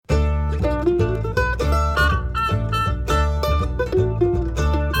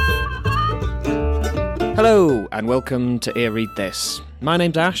Hello, and welcome to Ear Read This. My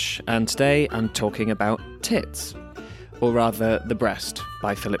name's Ash, and today I'm talking about tits, or rather, The Breast,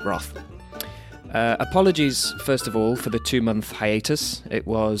 by Philip Roth. Apologies, first of all, for the 2-month hiatus. It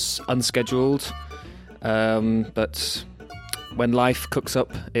was unscheduled, but when life cooks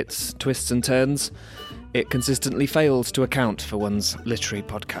up its twists and turns, it consistently fails to account for one's literary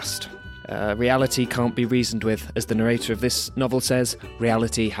podcast. Reality can't be reasoned with, as the narrator of this novel says,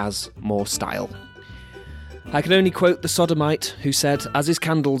 reality has more style. I can only quote the sodomite who said, as his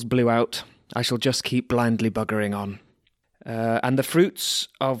candles blew out, I shall just keep blindly buggering on. And the fruits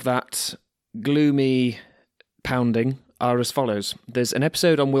of that gloomy pounding are as follows. There's an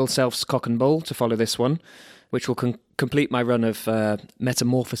episode on Will Self's Cock and Bull to follow this one, which will complete my run of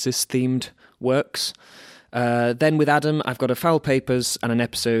Metamorphosis-themed works. Then with Adam, I've got a Foul Papers and an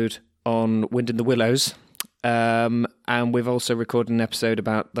episode on Wind in the Willows. And we've also recorded an episode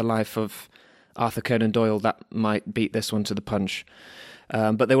about the life of Arthur Conan Doyle that might beat this one to the punch.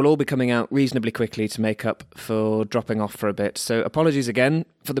 But they will all be coming out reasonably quickly to make up for dropping off for a bit. So apologies again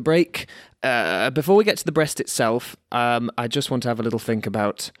for the break. Before we get to the breast itself, I just want to have a little think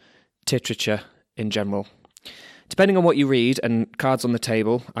about literature in general. Depending on what you read, and cards on the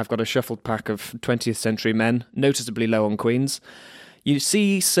table, I've got a shuffled pack of 20th century men, noticeably low on queens. You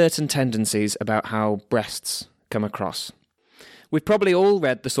see certain tendencies about how breasts come across. We've probably all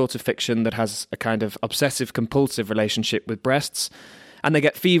read the sort of fiction that has a kind of obsessive-compulsive relationship with breasts, and they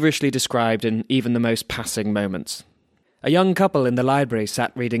get feverishly described in even the most passing moments. A young couple in the library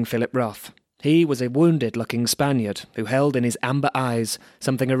sat reading Philip Roth. He was a wounded-looking Spaniard who held in his amber eyes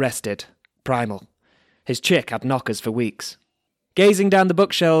something arrested, primal. His chick had knockers for weeks. Gazing down the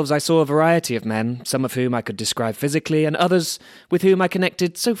bookshelves, I saw a variety of men, some of whom I could describe physically, and others with whom I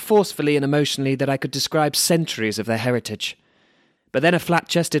connected so forcefully and emotionally that I could describe centuries of their heritage. But then a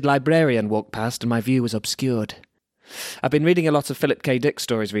flat-chested librarian walked past and my view was obscured. I've been reading a lot of Philip K. Dick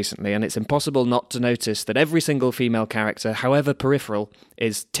stories recently, and it's impossible not to notice that every single female character, however peripheral,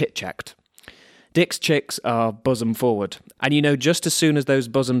 is tit-checked. Dick's chicks are bosom forward, and you know just as soon as those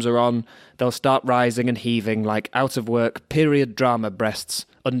bosoms are on, they'll start rising and heaving like out-of-work period drama breasts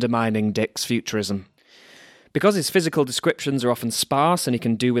undermining Dick's futurism. Because his physical descriptions are often sparse and he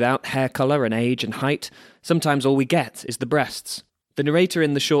can do without hair colour and age and height, sometimes all we get is the breasts. The narrator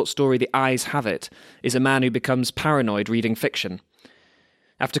in the short story The Eyes Have It is a man who becomes paranoid reading fiction.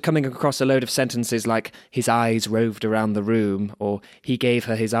 After coming across a load of sentences like, his eyes roved around the room, or he gave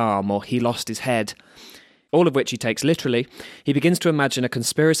her his arm, or he lost his head, all of which he takes literally, he begins to imagine a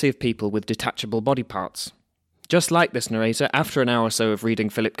conspiracy of people with detachable body parts. Just like this narrator, after an hour or so of reading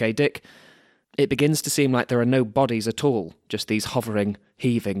Philip K. Dick, it begins to seem like there are no bodies at all, just these hovering,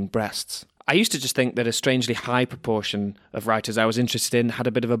 heaving breasts. I used to just think that a strangely high proportion of writers I was interested in had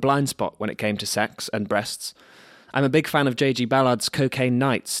a bit of a blind spot when it came to sex and breasts. I'm a big fan of J.G. Ballard's Cocaine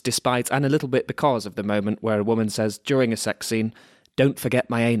Nights, despite and a little bit because of the moment where a woman says during a sex scene, "Don't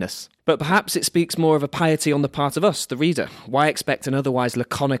forget my anus." But perhaps it speaks more of a piety on the part of us, the reader. Why expect an otherwise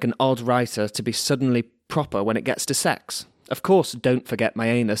laconic and odd writer to be suddenly proper when it gets to sex? Of course, "don't forget my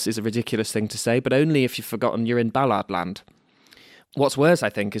anus" is a ridiculous thing to say, but only if you've forgotten you're in Ballard land. What's worse, I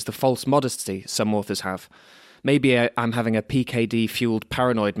think, is the false modesty some authors have. Maybe I'm having a PKD-fueled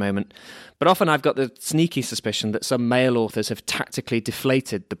paranoid moment, but often I've got the sneaky suspicion that some male authors have tactically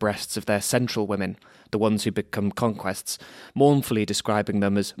deflated the breasts of their central women, the ones who become conquests, mournfully describing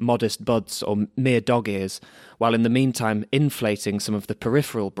them as modest buds or mere dog ears, while in the meantime inflating some of the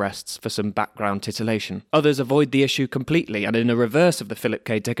peripheral breasts for some background titillation. Others avoid the issue completely, and in a reverse of the Philip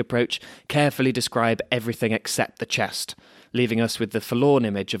K. Dick approach, carefully describe everything except the chest, leaving us with the forlorn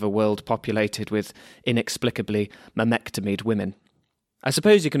image of a world populated with inexplicably mammectomied women. I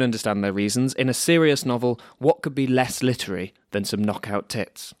suppose you can understand their reasons. In a serious novel, what could be less literary than some knockout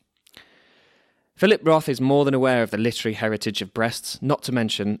tits? Philip Roth is more than aware of the literary heritage of breasts, not to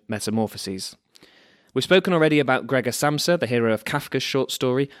mention Metamorphoses. We've spoken already about Gregor Samsa, the hero of Kafka's short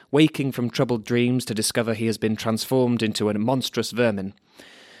story, waking from troubled dreams to discover he has been transformed into a monstrous vermin.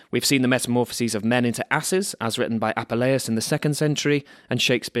 We've seen the metamorphoses of men into asses, as written by Apuleius in the 2nd century and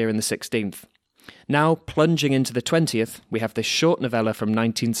Shakespeare in the 16th. Now, plunging into the 20th, we have this short novella from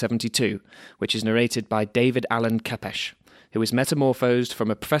 1972, which is narrated by David Allen Kepesh, who is metamorphosed from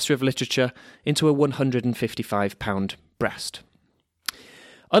a professor of literature into a £155 breast.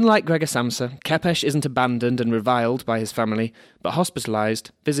 Unlike Gregor Samsa, Kepesh isn't abandoned and reviled by his family, but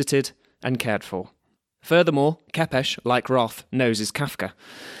hospitalised, visited and cared for. Furthermore, Kepesh, like Roth, knows his Kafka.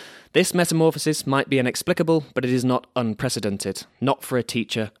 This metamorphosis might be inexplicable, but it is not unprecedented, not for a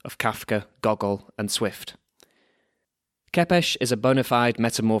teacher of Kafka, Gogol and Swift. Kepesh is a bona fide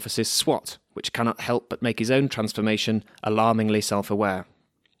metamorphosis swot, which cannot help but make his own transformation alarmingly self-aware.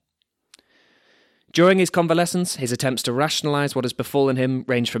 During his convalescence, his attempts to rationalise what has befallen him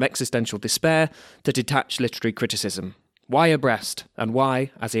range from existential despair to detached literary criticism. Why a breast? And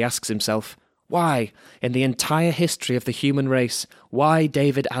why, as he asks himself, why, in the entire history of the human race, why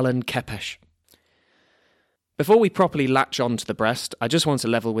David Allen Kepesh? Before we properly latch on to the breast, I just want to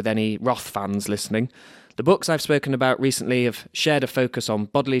level with any Roth fans listening. The books I've spoken about recently have shared a focus on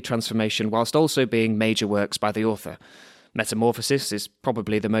bodily transformation whilst also being major works by the author. Metamorphosis is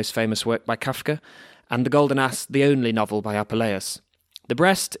probably the most famous work by Kafka, and The Golden Ass the only novel by Apuleius. The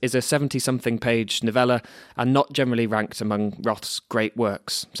Breast is a 70-something page novella and not generally ranked among Roth's great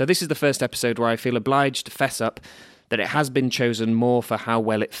works. So this is the first episode where I feel obliged to fess up that it has been chosen more for how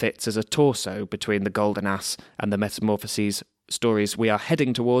well it fits as a torso between The Golden Ass and the Metamorphoses stories we are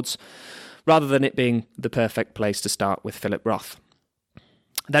heading towards, rather than it being the perfect place to start with Philip Roth.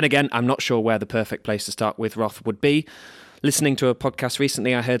 Then again, I'm not sure where the perfect place to start with Roth would be. Listening to a podcast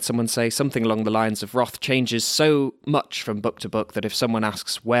recently, I heard someone say something along the lines of Roth changes so much from book to book that if someone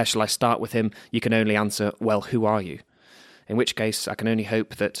asks, where shall I start with him, you can only answer, well, who are you? In which case, I can only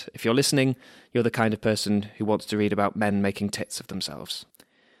hope that if you're listening, you're the kind of person who wants to read about men making tits of themselves.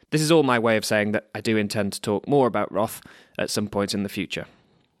 This is all my way of saying that I do intend to talk more about Roth at some point in the future.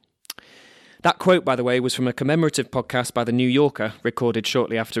 That quote, by the way, was from a commemorative podcast by The New Yorker, recorded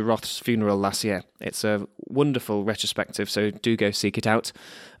shortly after Roth's funeral last year. It's a wonderful retrospective, so do go seek it out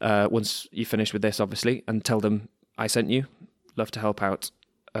once you finish with this, obviously, and tell them I sent you. Love to help out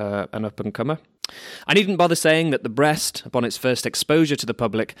an up-and-comer. I needn't bother saying that The Breast, upon its first exposure to the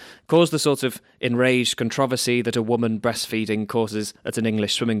public, caused the sort of enraged controversy that a woman breastfeeding causes at an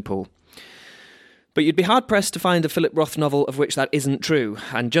English swimming pool. But you'd be hard-pressed to find a Philip Roth novel of which that isn't true,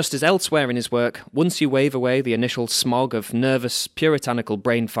 and just as elsewhere in his work, once you wave away the initial smog of nervous, puritanical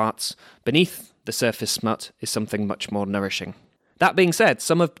brain farts, beneath the surface smut is something much more nourishing. That being said,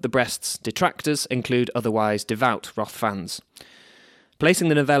 some of The Breast's detractors include otherwise devout Roth fans. Placing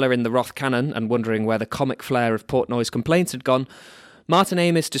the novella in the Roth canon and wondering where the comic flair of Portnoy's complaints had gone, Martin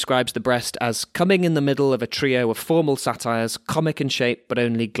Amis describes The Breast as coming in the middle of a trio of formal satires, comic in shape but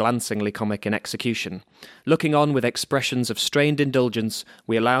only glancingly comic in execution. Looking on with expressions of strained indulgence,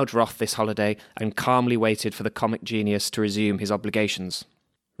 we allowed Roth this holiday and calmly waited for the comic genius to resume his obligations.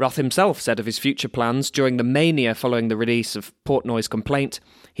 Roth himself said of his future plans during the mania following the release of Portnoy's complaint,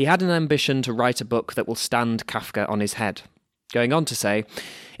 he had an ambition to write a book that will stand Kafka on his head. Going on to say,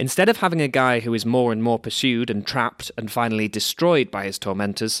 instead of having a guy who is more and more pursued and trapped and finally destroyed by his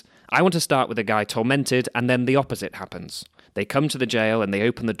tormentors, I want to start with a guy tormented and then the opposite happens. They come to the jail and they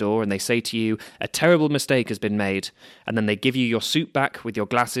open the door and they say to you, a terrible mistake has been made, and then they give you your suit back with your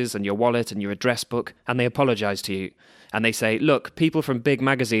glasses and your wallet and your address book, and they apologise to you. And they say, look, people from big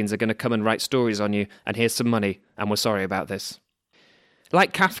magazines are going to come and write stories on you, and here's some money, and we're sorry about this.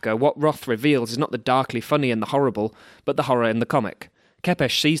 Like Kafka, what Roth reveals is not the darkly funny and the horrible, but the horror in the comic.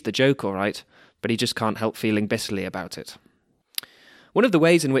 Kepesh sees the joke all right, but he just can't help feeling bitterly about it. One of the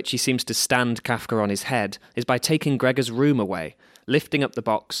ways in which he seems to stand Kafka on his head is by taking Gregor's room away, lifting up the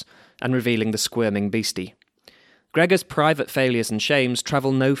box, and revealing the squirming beastie. Gregor's private failures and shames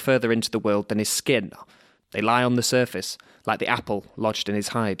travel no further into the world than his skin. They lie on the surface, like the apple lodged in his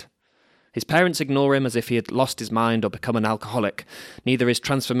hide. His parents ignore him as if he had lost his mind or become an alcoholic. Neither his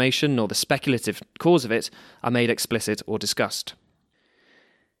transformation nor the speculative cause of it are made explicit or discussed.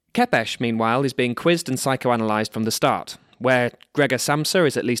 Kepesh, meanwhile, is being quizzed and psychoanalysed from the start. Where Gregor Samsa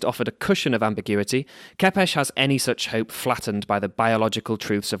is at least offered a cushion of ambiguity, Kepesh has any such hope flattened by the biological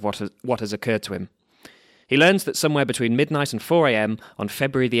truths of what has occurred to him. He learns that somewhere between midnight and 4 a.m. on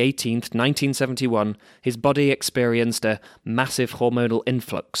February the 18th, 1971, his body experienced a massive hormonal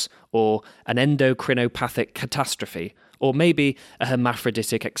influx, or an endocrinopathic catastrophe, or maybe a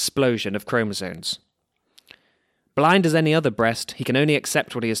hermaphroditic explosion of chromosomes. Blind as any other breast, he can only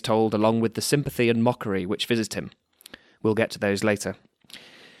accept what he is told along with the sympathy and mockery which visit him. We'll get to those later.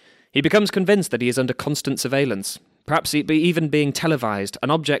 He becomes convinced that he is under constant surveillance, perhaps even being televised,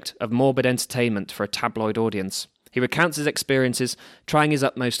 an object of morbid entertainment for a tabloid audience. He recounts his experiences, trying his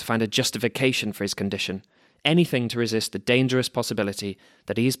utmost to find a justification for his condition, anything to resist the dangerous possibility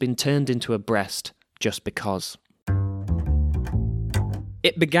that he has been turned into a breast just because.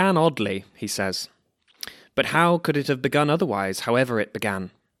 It began oddly, he says. But how could it have begun otherwise, however it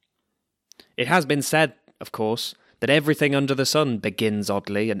began? It has been said, of course, that everything under the sun begins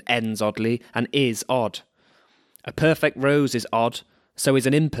oddly and ends oddly and is odd. A perfect rose is odd, so is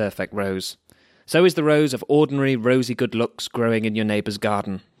an imperfect rose. So is the rose of ordinary rosy good looks growing in your neighbour's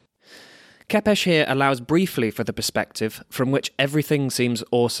garden. Kepesh here allows briefly for the perspective from which everything seems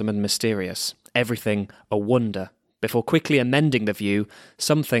awesome and mysterious, everything a wonder, before quickly amending the view,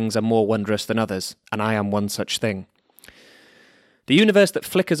 some things are more wondrous than others, and I am one such thing. The universe that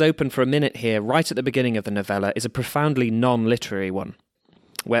flickers open for a minute here, right at the beginning of the novella, is a profoundly non-literary one,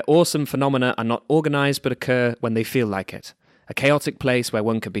 where awesome phenomena are not organised but occur when they feel like it. A chaotic place where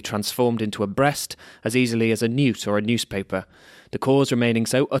one could be transformed into a breast as easily as a newt or a newspaper, the cause remaining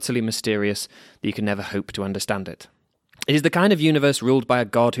so utterly mysterious that you can never hope to understand it. It is the kind of universe ruled by a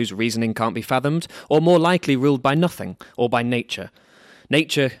god whose reasoning can't be fathomed, or more likely ruled by nothing, or by nature.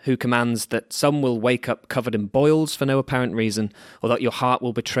 Nature who commands that some will wake up covered in boils for no apparent reason, or that your heart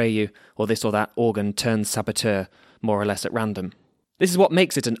will betray you, or this or that organ turns saboteur, more or less at random. This is what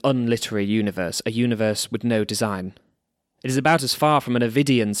makes it an unliterary universe, a universe with no design. It is about as far from an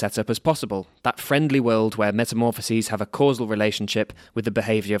Ovidian setup as possible, that friendly world where metamorphoses have a causal relationship with the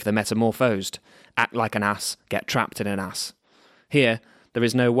behaviour of the metamorphosed. Act like an ass, get trapped in an ass. Here, there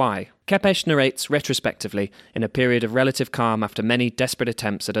is no why. Kepesh narrates retrospectively in a period of relative calm after many desperate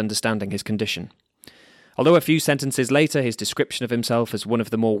attempts at understanding his condition. Although a few sentences later his description of himself as one of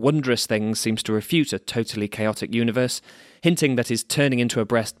the more wondrous things seems to refute a totally chaotic universe, hinting that his turning into a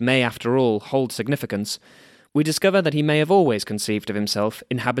breast may after all hold significance, we discover that he may have always conceived of himself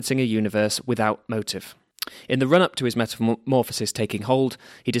inhabiting a universe without motive. In the run-up to his metamorphosis taking hold,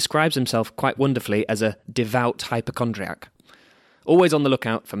 he describes himself quite wonderfully as a devout hypochondriac, always on the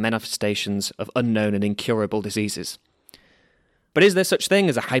lookout for manifestations of unknown and incurable diseases. But is there such thing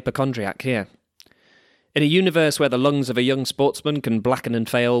as a hypochondriac here? In a universe where the lungs of a young sportsman can blacken and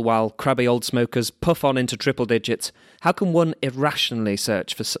fail while crabby old smokers puff on into triple digits, how can one irrationally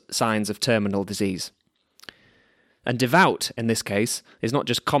search for signs of terminal disease? And devout, in this case, is not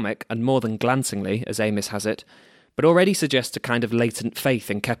just comic and more than glancingly, as Amos has it, but already suggests a kind of latent faith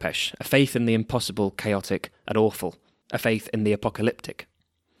in Kepesh, a faith in the impossible, chaotic, and awful, a faith in the apocalyptic.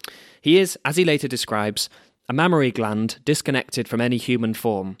 He is, as he later describes, a mammary gland disconnected from any human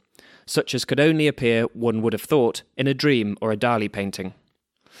form, such as could only appear, one would have thought, in a dream or a Dali painting.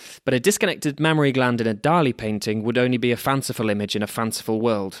 But a disconnected mammary gland in a Dali painting would only be a fanciful image in a fanciful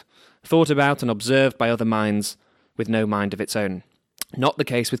world, thought about and observed by other minds, with no mind of its own. Not the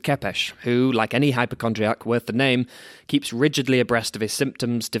case with Kepesh, who, like any hypochondriac worth the name, keeps rigidly abreast of his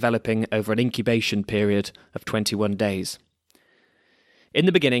symptoms developing over an incubation period of 21 days. In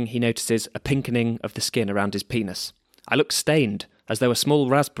the beginning, he notices a pinkening of the skin around his penis. I look stained, as though a small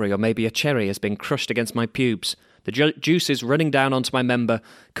raspberry or maybe a cherry has been crushed against my pubes, the juice is running down onto my member,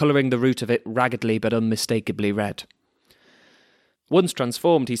 colouring the root of it raggedly but unmistakably red. Once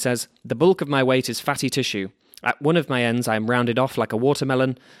transformed, he says, the bulk of my weight is fatty tissue. At one of my ends I am rounded off like a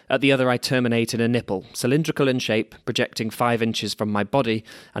watermelon, at the other I terminate in a nipple, cylindrical in shape, projecting 5 inches from my body,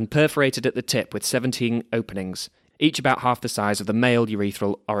 and perforated at the tip with 17 openings, each about half the size of the male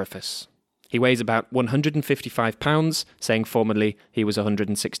urethral orifice. He weighs about 155 pounds, saying formerly he was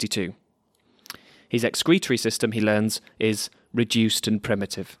 162. His excretory system, he learns, is reduced and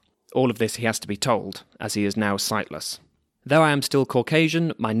primitive. All of this he has to be told, as he is now sightless. Though I am still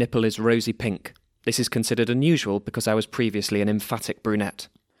Caucasian, my nipple is rosy pink. This is considered unusual because I was previously an emphatic brunette.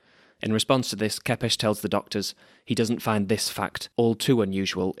 In response to this, Kepesh tells the doctors he doesn't find this fact all too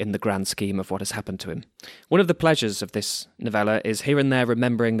unusual in the grand scheme of what has happened to him. One of the pleasures of this novella is here and there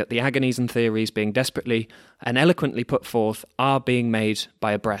remembering that the agonies and theories being desperately and eloquently put forth are being made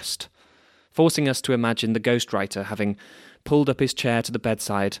by a breast, forcing us to imagine the ghostwriter having pulled up his chair to the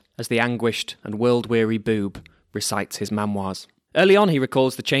bedside as the anguished and world-weary boob recites his memoirs. Early on, he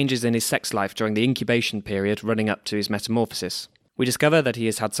recalls the changes in his sex life during the incubation period running up to his metamorphosis. We discover that he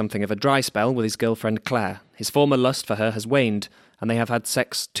has had something of a dry spell with his girlfriend Claire. His former lust for her has waned, and they have had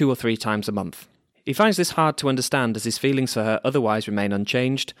sex 2 or 3 times a month. He finds this hard to understand as his feelings for her otherwise remain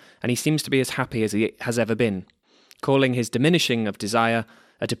unchanged, and he seems to be as happy as he has ever been, calling his diminishing of desire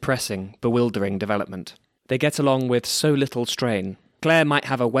a depressing, bewildering development. They get along with so little strain. Claire might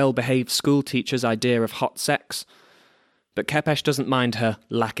have a well-behaved school teacher's idea of hot sex, but Kepesh doesn't mind her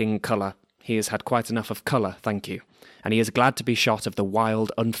lacking colour. He has had quite enough of colour, thank you, and he is glad to be shot of the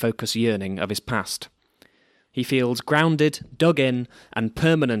wild, unfocused yearning of his past. He feels grounded, dug in, and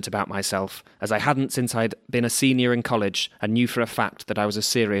permanent about myself, as I hadn't since I'd been a senior in college and knew for a fact that I was a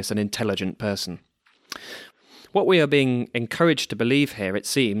serious and intelligent person. What we are being encouraged to believe here, it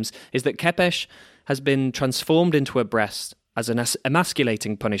seems, is that Kepesh has been transformed into a breast as an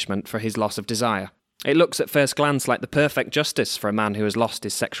emasculating punishment for his loss of desire. It looks at first glance like the perfect justice for a man who has lost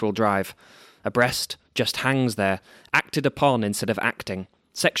his sexual drive. A breast just hangs there, acted upon instead of acting,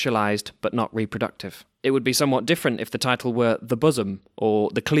 sexualized but not reproductive. It would be somewhat different if the title were The Bosom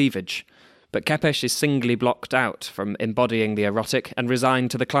or The Cleavage, But Kepesh is singly blocked out from embodying the erotic and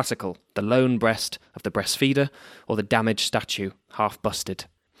resigned to the classical, the lone breast of the breastfeeder, or the damaged statue, half busted.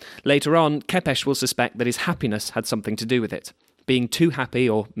 Later on, Kepesh will suspect that his happiness had something to do with it. Being too happy,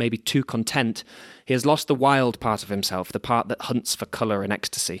 or maybe too content, he has lost the wild part of himself, the part that hunts for colour and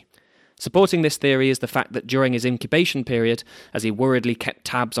ecstasy. Supporting this theory is the fact that during his incubation period, as he worriedly kept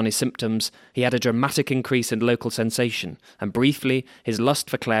tabs on his symptoms, he had a dramatic increase in local sensation, and briefly his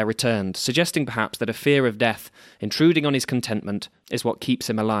lust for Claire returned, suggesting perhaps that a fear of death, intruding on his contentment, is what keeps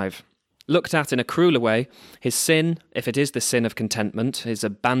him alive. Looked at in a crueler way, his sin, if it is the sin of contentment, his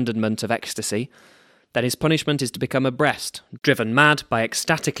abandonment of ecstasy, then his punishment is to become a breast, driven mad by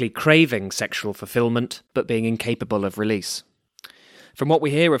ecstatically craving sexual fulfillment, but being incapable of release. From what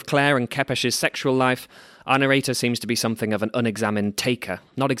we hear of Claire and Kepesh's sexual life, our narrator seems to be something of an unexamined taker,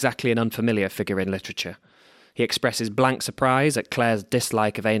 not exactly an unfamiliar figure in literature. He expresses blank surprise at Claire's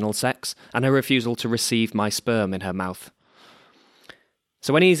dislike of anal sex and her refusal to receive my sperm in her mouth.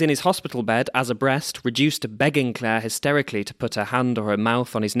 So when he's in his hospital bed as a breast, reduced to begging Claire hysterically to put her hand or her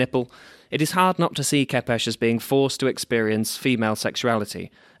mouth on his nipple, it is hard not to see Kepesh as being forced to experience female sexuality,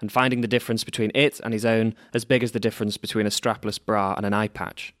 and finding the difference between it and his own as big as the difference between a strapless bra and an eye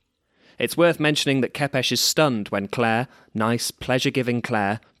patch. It's worth mentioning that Kepesh is stunned when Claire, nice, pleasure-giving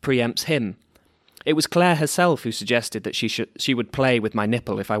Claire, preempts him. It was Claire herself who suggested that she would play with my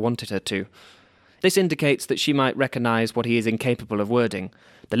nipple if I wanted her to. This indicates that she might recognise what he is incapable of wording.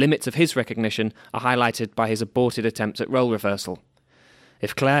 The limits of his recognition are highlighted by his aborted attempts at role reversal.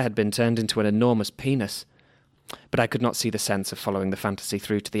 If Claire had been turned into an enormous penis. But I could not see the sense of following the fantasy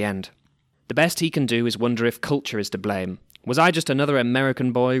through to the end. The best he can do is wonder if culture is to blame. Was I just another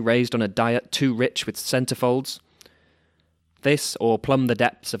American boy raised on a diet too rich with centerfolds? This, or plumb the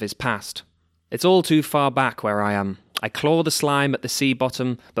depths of his past. It's all too far back where I am. I claw the slime at the sea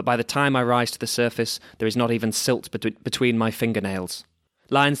bottom, but by the time I rise to the surface, there is not even silt between my fingernails.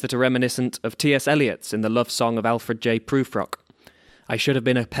 Lines that are reminiscent of T.S. Eliot's in the love song of Alfred J. Prufrock. I should have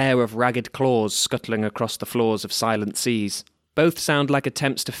been a pair of ragged claws scuttling across the floors of silent seas. Both sound like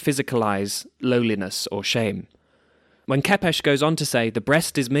attempts to physicalise lowliness or shame. When Kepesh goes on to say, the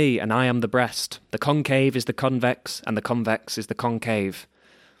breast is me and I am the breast, the concave is the convex and the convex is the concave,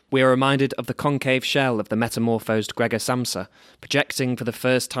 we are reminded of the concave shell of the metamorphosed Gregor Samsa, projecting for the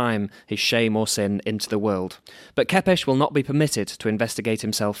first time his shame or sin into the world. But Kepesh will not be permitted to investigate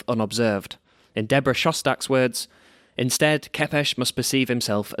himself unobserved. In Deborah Shostak's words, instead, Kepesh must perceive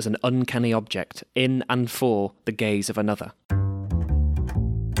himself as an uncanny object, in and for the gaze of another.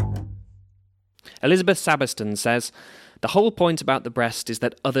 Elizabeth Sabiston says, the whole point about the breast is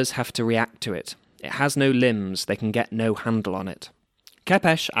that others have to react to it. It has no limbs, they can get no handle on it.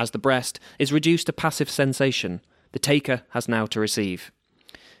 Kepesh, as the breast, is reduced to passive sensation. The taker has now to receive.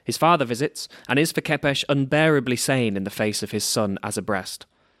 His father visits, and is for Kepesh unbearably sane in the face of his son as a breast.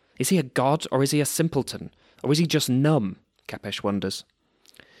 Is he a god, or is he a simpleton? Or is he just numb? Kepesh wonders.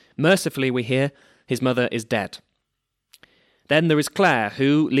 Mercifully, we hear, his mother is dead. Then there is Claire,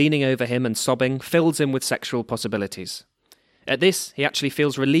 who, leaning over him and sobbing, fills him with sexual possibilities. At this, he actually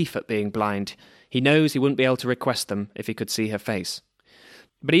feels relief at being blind. He knows he wouldn't be able to request them if he could see her face.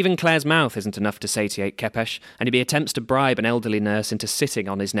 But even Claire's mouth isn't enough to satiate Kepesh, and he attempts to bribe an elderly nurse into sitting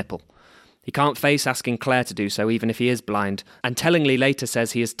on his nipple. He can't face asking Claire to do so, even if he is blind, and tellingly later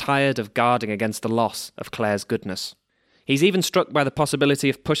says he is tired of guarding against the loss of Claire's goodness. He's even struck by the possibility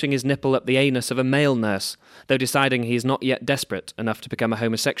of pushing his nipple up the anus of a male nurse. Though deciding he is not yet desperate enough to become a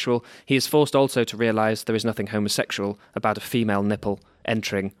homosexual, he is forced also to realise there is nothing homosexual about a female nipple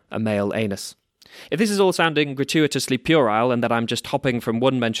entering a male anus. If this is all sounding gratuitously puerile and that I'm just hopping from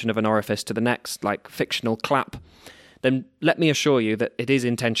one mention of an orifice to the next, like fictional clap, then let me assure you that it is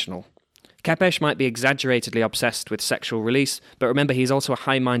intentional. Kepesh might be exaggeratedly obsessed with sexual release, but remember he is also a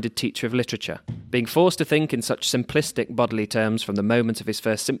high-minded teacher of literature. Being forced to think in such simplistic bodily terms from the moment of his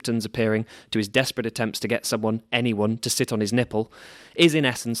first symptoms appearing to his desperate attempts to get anyone, to sit on his nipple, is in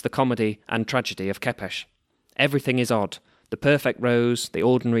essence the comedy and tragedy of Kepesh. Everything is odd. The perfect rose, the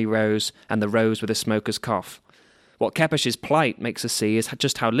ordinary rose, and the rose with a smoker's cough. What Kepesh's plight makes us see is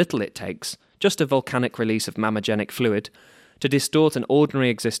just how little it takes, just a volcanic release of mammogenic fluid, to distort an ordinary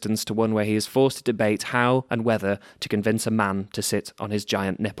existence to one where he is forced to debate how and whether to convince a man to sit on his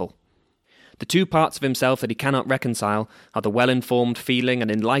giant nipple. The two parts of himself that he cannot reconcile are the well-informed feeling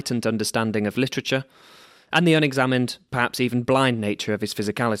and enlightened understanding of literature, and the unexamined, perhaps even blind nature of his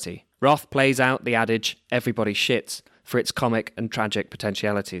physicality. Roth plays out the adage, everybody shits, for its comic and tragic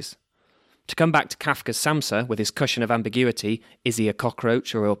potentialities. To come back to Kafka's Samsa, with his cushion of ambiguity, is he a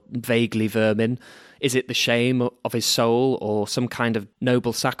cockroach or a vaguely vermin? Is it the shame of his soul or some kind of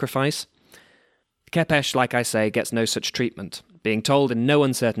noble sacrifice? Kepes, like I say, gets no such treatment, being told in no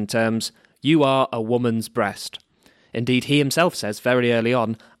uncertain terms, "You are a woman's breast." Indeed, he himself says very early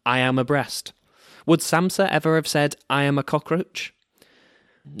on, "I am a breast." Would Samsa ever have said, "I am a cockroach"?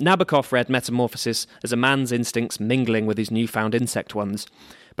 Nabokov read Metamorphosis as a man's instincts mingling with his newfound insect ones,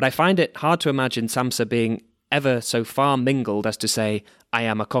 but I find it hard to imagine Samsa being ever so far mingled as to say, "I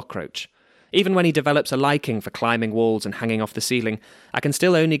am a cockroach." Even when he develops a liking for climbing walls and hanging off the ceiling, I can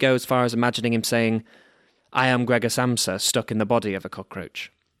still only go as far as imagining him saying, "I am Gregor Samsa stuck in the body of a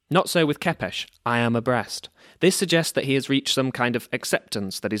cockroach." Not so with Kepes, "I am a breast." This suggests that he has reached some kind of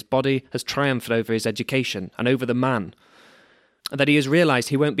acceptance, that his body has triumphed over his education and over the man, that he has realised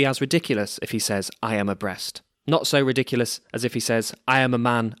he won't be as ridiculous if he says, "I am a breast." Not so ridiculous as if he says, "I am a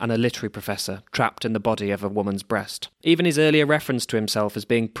man and a literary professor, trapped in the body of a woman's breast." Even his earlier reference to himself as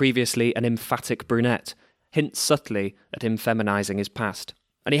being previously an emphatic brunette hints subtly at him feminising his past.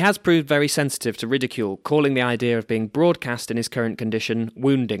 And he has proved very sensitive to ridicule, calling the idea of being broadcast in his current condition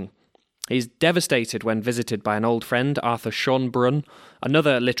wounding. He's devastated when visited by an old friend, Arthur Schönbrunn,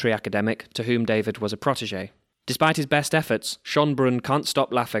 another literary academic to whom David was a protégé. Despite his best efforts, Schönbrunn can't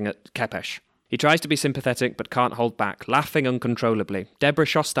stop laughing at Kepes. He tries to be sympathetic but can't hold back, laughing uncontrollably. Deborah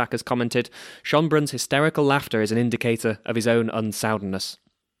Shostak has commented, "Schönbrunn's hysterical laughter is an indicator of his own unsoundness."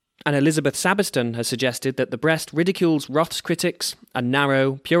 And Elizabeth Sabiston has suggested that The Breast ridicules Roth's critics and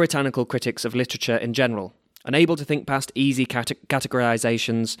narrow, puritanical critics of literature in general. Unable to think past easy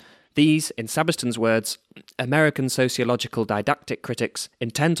categorizations, these, in Sabiston's words, American sociological didactic critics,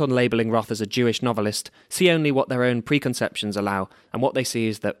 intent on labelling Roth as a Jewish novelist, see only what their own preconceptions allow, and what they see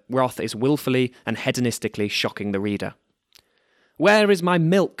is that Roth is willfully and hedonistically shocking the reader. "Where is my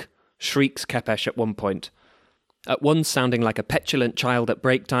milk?" shrieks Kepes at one point, at once sounding like a petulant child at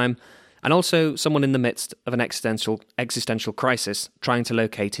break time, and also someone in the midst of an existential crisis trying to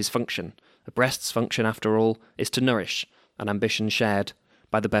locate his function. A breast's function, after all, is to nourish, an ambition shared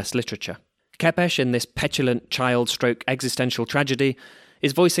by the best literature. Kepes, in this petulant child-stroke existential tragedy,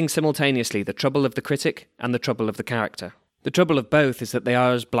 is voicing simultaneously the trouble of the critic and the trouble of the character. The trouble of both is that they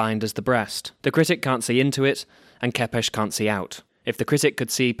are as blind as the breast. The critic can't see into it, and Kepes can't see out. If the critic could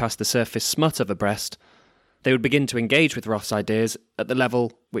see past the surface smut of a breast, they would begin to engage with Roth's ideas at the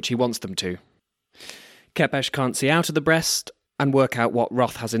level which he wants them to. Kepes can't see out of the breast and work out what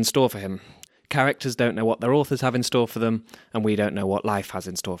Roth has in store for him. Characters don't know what their authors have in store for them, and we don't know what life has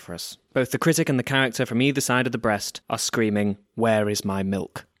in store for us. Both the critic and the character from either side of the breast are screaming, "Where is my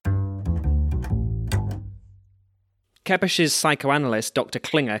milk?" Kepes's psychoanalyst, Dr.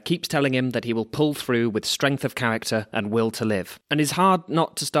 Klinger, keeps telling him that he will pull through with strength of character and will to live. And it's hard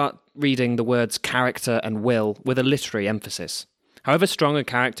not to start reading the words character and will with a literary emphasis. However strong a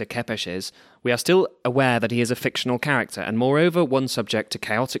character Kepes is, we are still aware that he is a fictional character, and moreover one subject to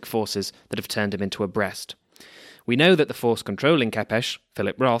chaotic forces that have turned him into a breast. We know that the force controlling Kepes,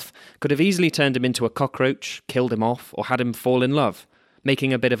 Philip Roth, could have easily turned him into a cockroach, killed him off, or had him fall in love,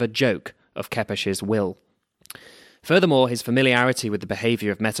 making a bit of a joke of Kepes's will. Furthermore, his familiarity with the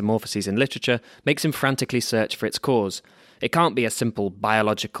behaviour of metamorphoses in literature makes him frantically search for its cause. It can't be a simple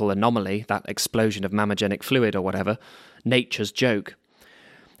biological anomaly, that explosion of mammogenic fluid or whatever, nature's joke.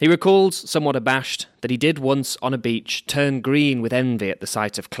 He recalls, somewhat abashed, that he did once on a beach turn green with envy at the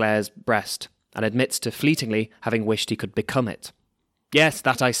sight of Claire's breast, and admits to fleetingly having wished he could become it. "Yes,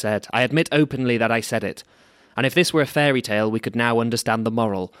 that I said. I admit openly that I said it. And if this were a fairy tale, we could now understand the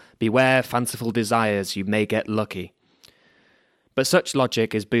moral. Beware fanciful desires, you may get lucky." But such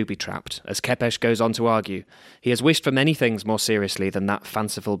logic is booby-trapped, as Kepes goes on to argue. He has wished for many things more seriously than that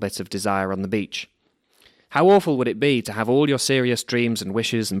fanciful bit of desire on the beach. How awful would it be to have all your serious dreams and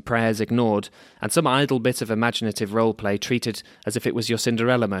wishes and prayers ignored, and some idle bit of imaginative role-play treated as if it was your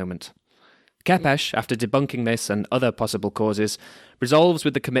Cinderella moment? Kepes, after debunking this and other possible causes, resolves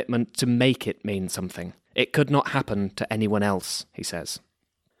with the commitment to make it mean something. It could not happen to anyone else, he says.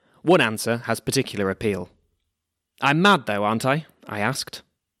 One answer has particular appeal. "I'm mad though, aren't I?" I asked.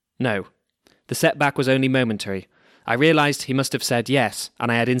 No. The setback was only momentary. I realised he must have said yes,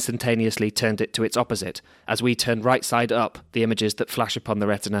 and I had instantaneously turned it to its opposite, as we turn right side up the images that flash upon the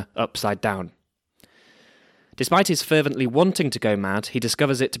retina upside down. Despite his fervently wanting to go mad, he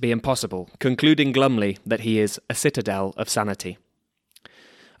discovers it to be impossible, concluding glumly that he is a citadel of sanity.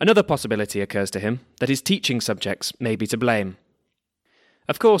 Another possibility occurs to him, that his teaching subjects may be to blame.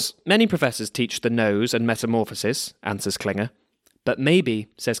 Of course, many professors teach the nose and metamorphosis, answers Klinger, but maybe,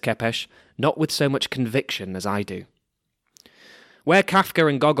 says Kepes, not with so much conviction as I do. Where Kafka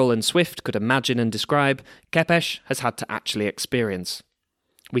and Gogol and Swift could imagine and describe, Kepes has had to actually experience.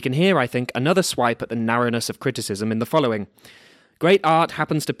 We can hear, I think, another swipe at the narrowness of criticism in the following. Great art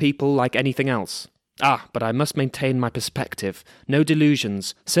happens to people like anything else. Ah, but I must maintain my perspective. No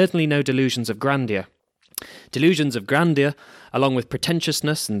delusions, certainly no delusions of grandeur. Delusions of grandeur, along with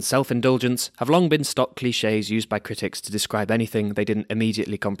pretentiousness and self-indulgence, have long been stock clichés used by critics to describe anything they didn't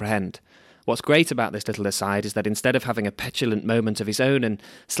immediately comprehend. What's great about this little aside is that instead of having a petulant moment of his own and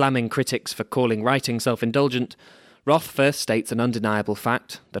slamming critics for calling writing self-indulgent, Roth first states an undeniable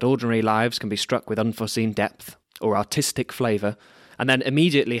fact that ordinary lives can be struck with unforeseen depth or artistic flavour, and then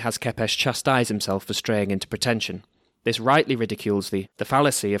immediately has Kepesh chastise himself for straying into pretension. This rightly ridicules the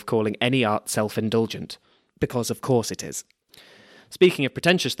fallacy of calling any art self-indulgent, because of course it is. Speaking of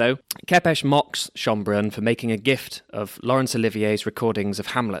pretentious, though, Kepesh mocks Schönbrunn for making a gift of Laurence Olivier's recordings of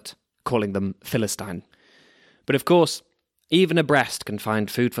Hamlet, calling them Philistine. But of course, even a breast can find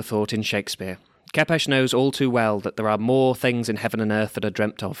food for thought in Shakespeare. Kepesh knows all too well that there are more things in heaven and earth that are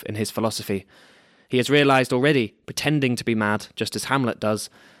dreamt of in his philosophy. He has realised already, pretending to be mad, just as Hamlet does,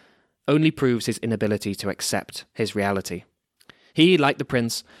 only proves his inability to accept his reality. He, like the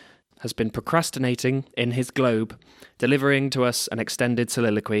prince, has been procrastinating in his globe, delivering to us an extended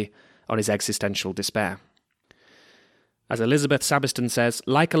soliloquy on his existential despair. As Elizabeth Sabiston says,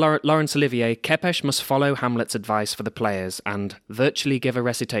 like Laurence Olivier, Kepesh must follow Hamlet's advice for the players and virtually give a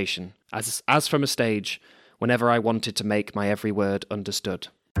recitation, as from a stage, whenever I wanted to make my every word understood.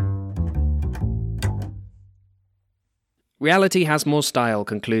 Reality has more style,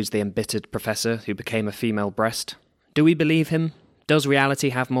 concludes the embittered professor who became a female breast. Do we believe him? Does reality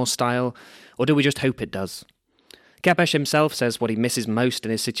have more style, or do we just hope it does? Kepesh himself says what he misses most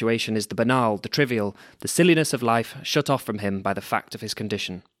in his situation is the banal, the trivial, the silliness of life shut off from him by the fact of his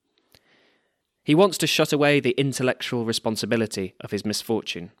condition. He wants to shut away the intellectual responsibility of his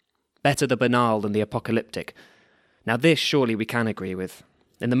misfortune. Better the banal than the apocalyptic. Now this surely we can agree with.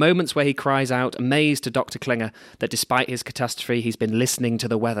 In the moments where he cries out, amazed to Dr. Klinger, that despite his catastrophe he's been listening to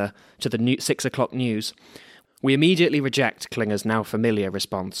the weather, to the 6 o'clock news, we immediately reject Klinger's now familiar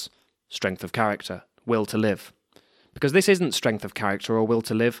response. Strength of character, will to live. Because this isn't strength of character or will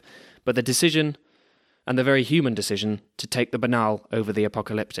to live, but the decision, and the very human decision, to take the banal over the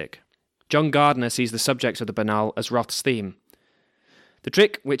apocalyptic. John Gardner sees the subject of the banal as Roth's theme. The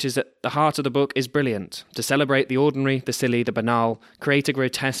trick, which is at the heart of the book, is brilliant. To celebrate the ordinary, the silly, the banal, create a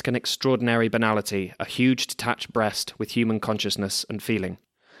grotesque and extraordinary banality, a huge detached breast with human consciousness and feeling.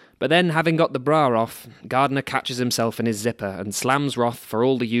 But then, having got the bra off, Gardner catches himself in his zipper and slams Roth for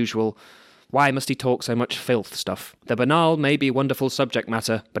all the usual, why must he talk so much filth stuff? The banal may be wonderful subject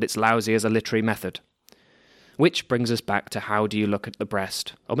matter, but it's lousy as a literary method. Which brings us back to how do you look at the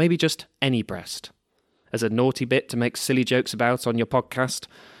breast, or maybe just any breast? As a naughty bit to make silly jokes about on your podcast,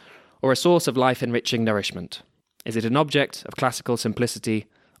 or a source of life-enriching nourishment? Is it an object of classical simplicity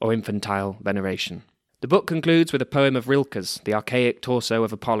or infantile veneration? The book concludes with a poem of Rilke's, the archaic torso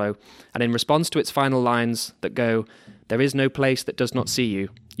of Apollo, and in response to its final lines that go, "There is no place that does not see you,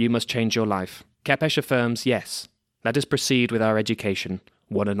 you must change your life," Kepesh affirms, yes, let us proceed with our education,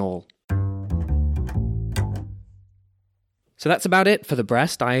 one and all. So that's about it for The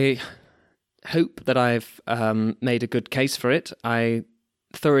Breast. I hope that I've made a good case for it. I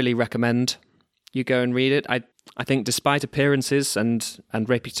thoroughly recommend you go and read it. I think despite appearances and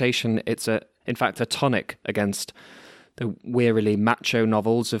reputation, it's in fact a tonic against the wearily macho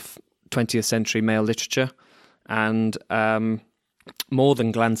novels of 20th century male literature, and more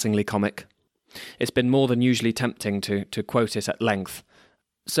than glancingly comic. It's been more than usually tempting to quote it at length.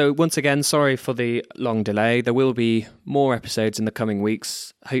 So once again, sorry for the long delay. There will be more episodes in the coming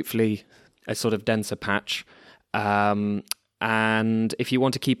weeks, hopefully a sort of denser patch. And if you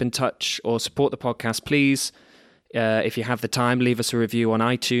want to keep in touch or support the podcast, please, if you have the time, leave us a review on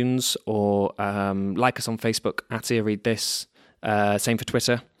iTunes or like us on Facebook at Read This. Same for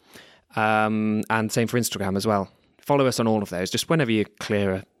Twitter, and same for Instagram as well. Follow us on all of those. Just whenever you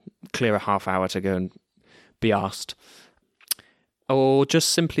clear a half hour to go and be asked, or just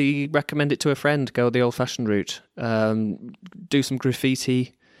simply recommend it to a friend. Go the old-fashioned route. Do some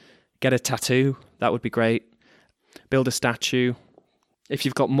graffiti. Get a tattoo. That would be great. Build a statue. If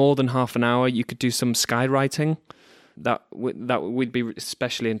you've got more than half an hour, you could do some skywriting. We'd be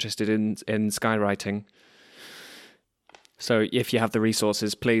especially interested in skywriting. So if you have the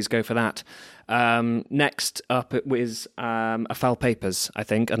resources, please go for that. Next up it was A Foul Papers, I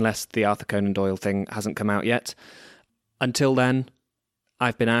think, unless the Arthur Conan Doyle thing hasn't come out yet. Until then,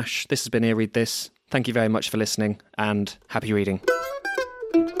 I've been Ash. This has been Read This. Thank you very much for listening, and happy reading.